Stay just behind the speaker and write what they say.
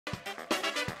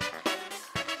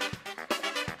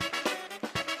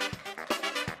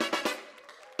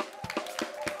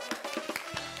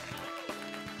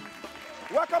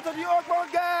welcome to the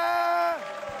Ogbonge.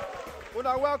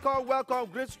 Una welcome.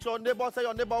 Greet your neighbor. Say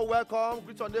your neighbor welcome.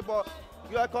 Greet your neighbor.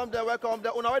 Welcome there.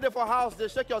 Una waiting for house. They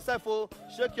shake yourself. Oh.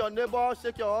 Shake your neighbor.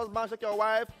 Shake your husband. Shake your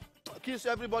wife. Kiss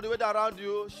everybody wait around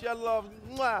you. Share love.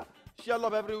 Mwah. Share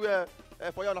love everywhere.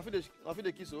 For you, nothing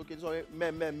they kiss. Okay, this one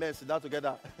men sit down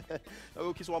together.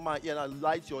 We'll kiss one man ear and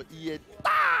light your ear.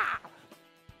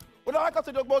 When I come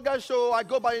to the Ogbonge show, I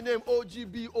go by the name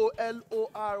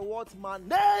Ogbolor. What's my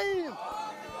name?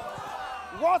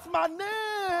 What's my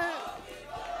name?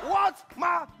 What's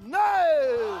my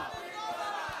name?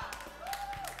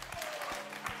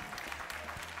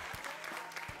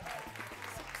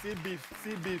 See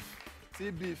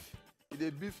beef.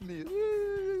 They beef me.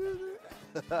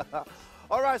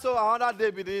 All right, so another day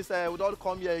with this, we don't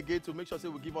come here again to make sure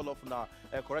we give all of now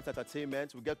correct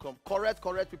entertainment. We get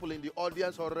correct people in the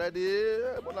audience already.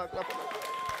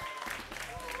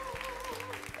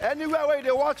 Anywhere where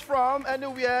they watch from,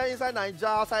 anywhere inside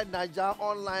Nigeria, outside Nigeria,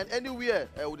 online, anywhere,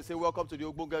 we say welcome to the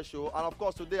Ogbonge show. And of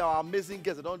course, today our amazing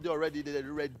guests, they don't do already, they're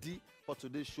ready for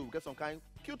today's show. We get some kind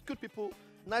cute people,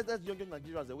 nice young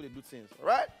Nigerians, the way they do things, all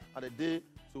right? And the day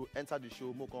to enter the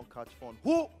show, more can catch fun.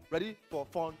 Who ready for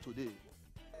fun today?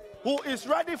 Who is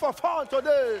ready for fun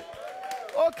today?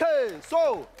 Okay,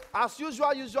 so as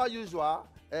usual,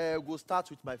 we'll start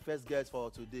with my first guest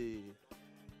for today.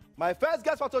 My first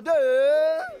guest for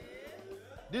today,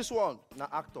 this one, an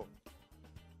actor.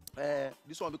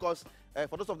 This one because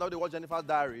for those of them they watch Jennifer's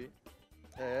Diary,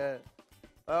 okay,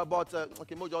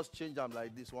 we'll just change them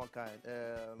like this one kind.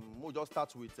 We'll just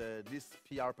start with this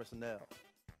PR personnel.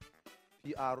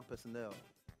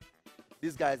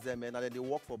 These guys, man, and then they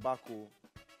work for Baco.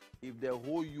 If they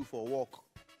hold you for work,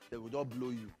 they will just blow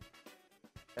you.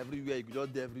 Everywhere, you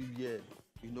just do everywhere.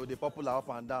 You know, they're popular up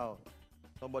and down.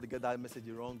 Somebody get that message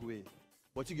the wrong way.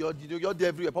 But you're there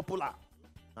everywhere, popular.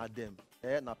 Not them.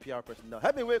 Not PR personnel.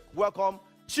 Help me welcome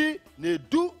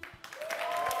Chinedu.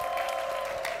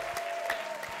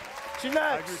 Chinedu.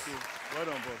 I agree too. Well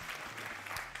done, boss.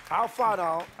 How far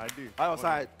now? I do.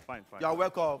 Outside. Fine. You're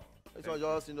welcome. So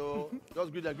just,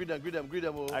 just greet them.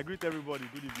 Oh. I greet everybody.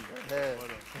 Good evening. Well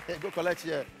done. Go collect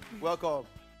here. Welcome.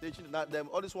 Them,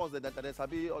 all these ones that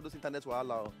sabi, all those internets were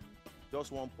allowed.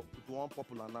 Just one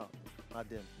popular now. Not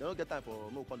them. They don't get time for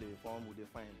no on the form with the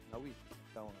fine. Now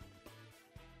that one.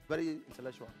 Very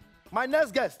intellectual. My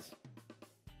next guest.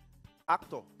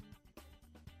 Actor.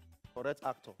 Correct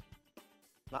actor.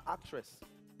 Now actress.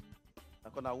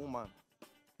 Like a woman.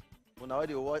 When I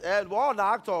already watch, all the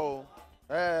actor.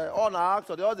 All the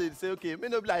actor, they all say, okay, me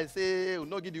no be like say, we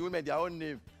no give the women their own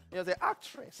name. You say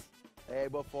actress.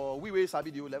 But for we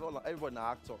sabi the level, everybody an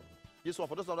actor. This one,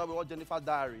 for those of them who watch Jennifer's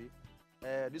Diary,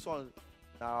 this one,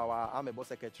 now I'm a boss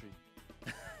secretary.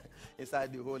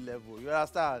 Inside the whole level. You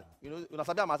understand? You know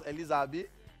sabi I'm as Elizabeth,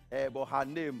 but her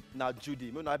name now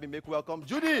Juddie. Me no have make welcome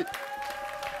Juddie.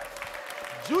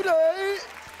 Juddie.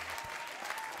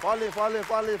 Falling. Falling.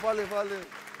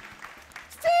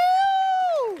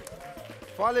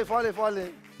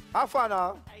 How far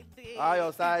now? I did.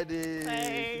 Your side is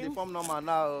the form number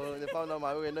now. The form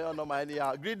number, we know your number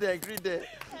anyhow. Greet them. Hello,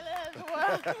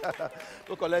 everyone.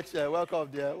 Go collect you. Welcome,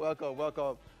 dear.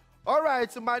 Welcome. All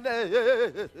right, my name.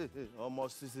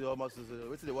 Almost. Wait till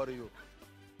they worry you.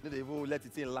 They even let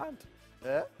it in land.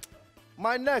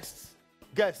 My next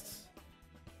guest.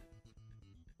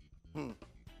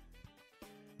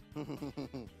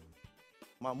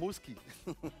 Mamuski.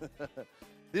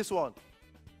 This one.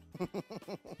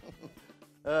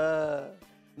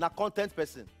 Na content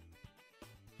person.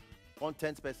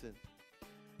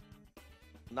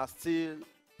 Na still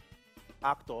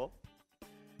actor.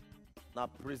 Na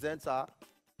presenter.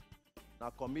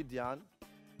 Na comedian.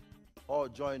 All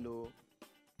join.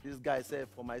 This guy said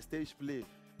for my stage play,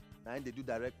 now they do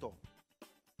director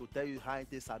to tell you how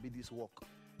they sabi this work.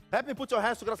 Help me put your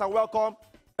hands together and welcome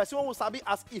person who sabi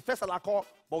as Ifektive,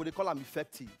 but we call him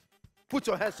Ifektive. Put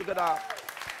your hands together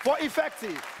for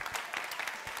Ifektive.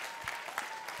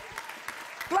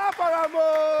 Clap for him.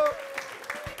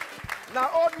 Now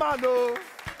old man,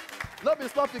 no be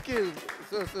stop the kill.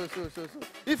 So.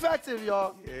 Ifektive,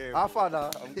 yo. Yeah, our father.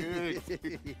 I'm good.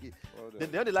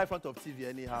 They only live in front of TV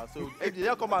anyhow. So if they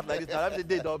don't come out like this, now every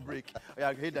day don't break.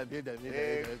 Yeah, hate them. Good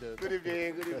evening.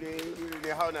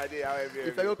 How are you?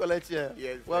 If I go collect here,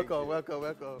 yes, welcome.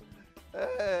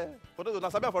 For those of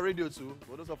us for radio too,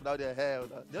 for those of now their hair,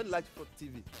 they only like for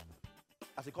TV.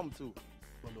 As they come too,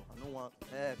 I don't want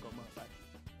hair come outside.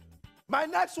 My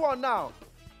next one now.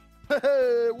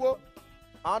 Whoa.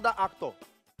 Another actor,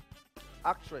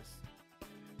 actress.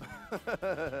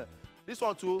 This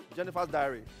one too, Jennifer's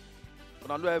Diary.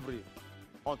 But I know every.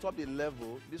 on top the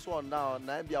level. This one now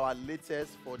be our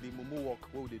latest for the mumu work.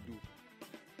 What would they do?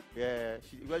 Yeah,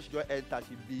 when she don't enter,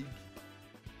 she big.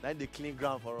 Now they clean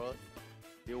ground for us.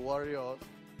 They worry us.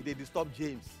 They disturb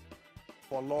James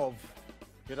for love.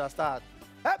 You understand?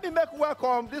 Help me make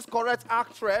welcome this correct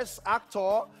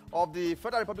actor of the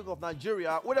Federal Republic of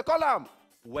Nigeria. What they call him?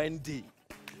 Wendy.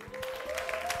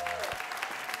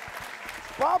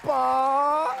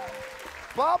 Papa!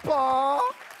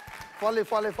 Folly.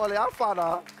 How far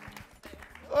now?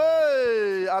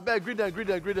 Hey! I beg, greet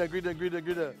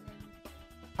them.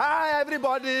 Hi,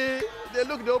 everybody. They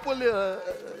look the openly.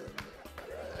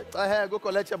 Go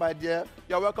collect you, my dear.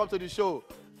 You're welcome to the show.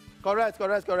 Correct.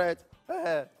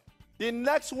 The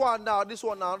next one now, this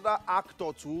one, another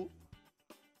actor too.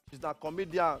 She's a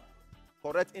comedian.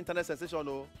 Correct internet sensation,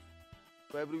 though.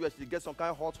 So everywhere she gets some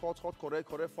kind of hot, correct,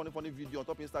 funny video on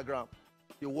top of Instagram.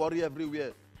 You worry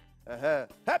everywhere.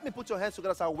 Help me put your hands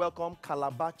together as I welcome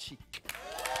Calabar Chic.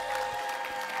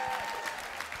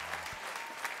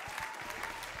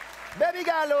 Baby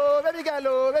girl.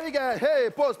 Hey,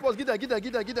 pause. Get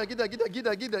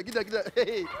that.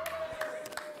 Hey.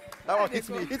 That one hits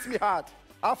me hard.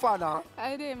 How far now?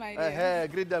 I did, my dear.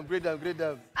 Greet them.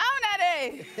 How na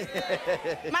dey?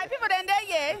 My people then there,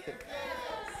 yeah.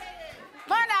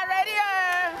 Man, ready?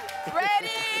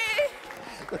 Ready?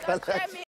 Just check me.